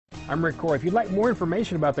I'm Rick Corey. If you'd like more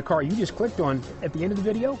information about the car you just clicked on at the end of the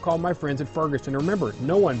video, call my friends at Ferguson. Remember,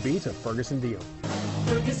 no one beats a Ferguson deal.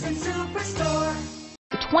 Ferguson Superstore.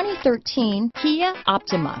 The 2013 Kia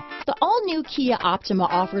Optima. The all-new Kia Optima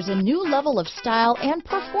offers a new level of style and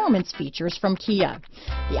performance features from Kia.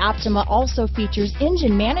 The Optima also features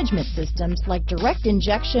engine management systems like direct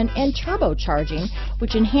injection and turbocharging,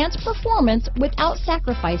 which enhance performance without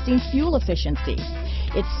sacrificing fuel efficiency.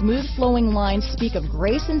 Its smooth flowing lines speak of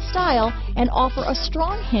grace and style and offer a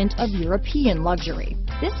strong hint of European luxury.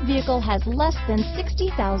 This vehicle has less than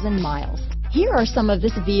 60,000 miles. Here are some of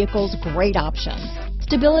this vehicle's great options: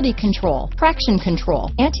 stability control, traction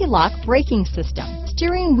control, anti-lock braking system,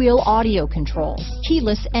 steering wheel audio controls,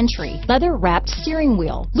 keyless entry, leather-wrapped steering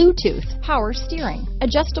wheel, Bluetooth, power steering,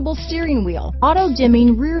 adjustable steering wheel,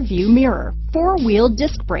 auto-dimming rear view mirror, four-wheel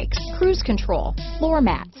disc brakes, cruise control, floor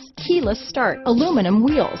mats, keyless start, aluminum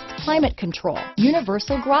wheels, climate control,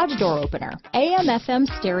 universal garage door opener, AM/FM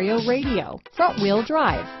stereo radio, front-wheel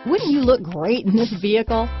drive. Wouldn't you look great in this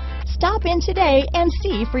vehicle? Stop in today and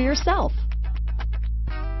see for yourself.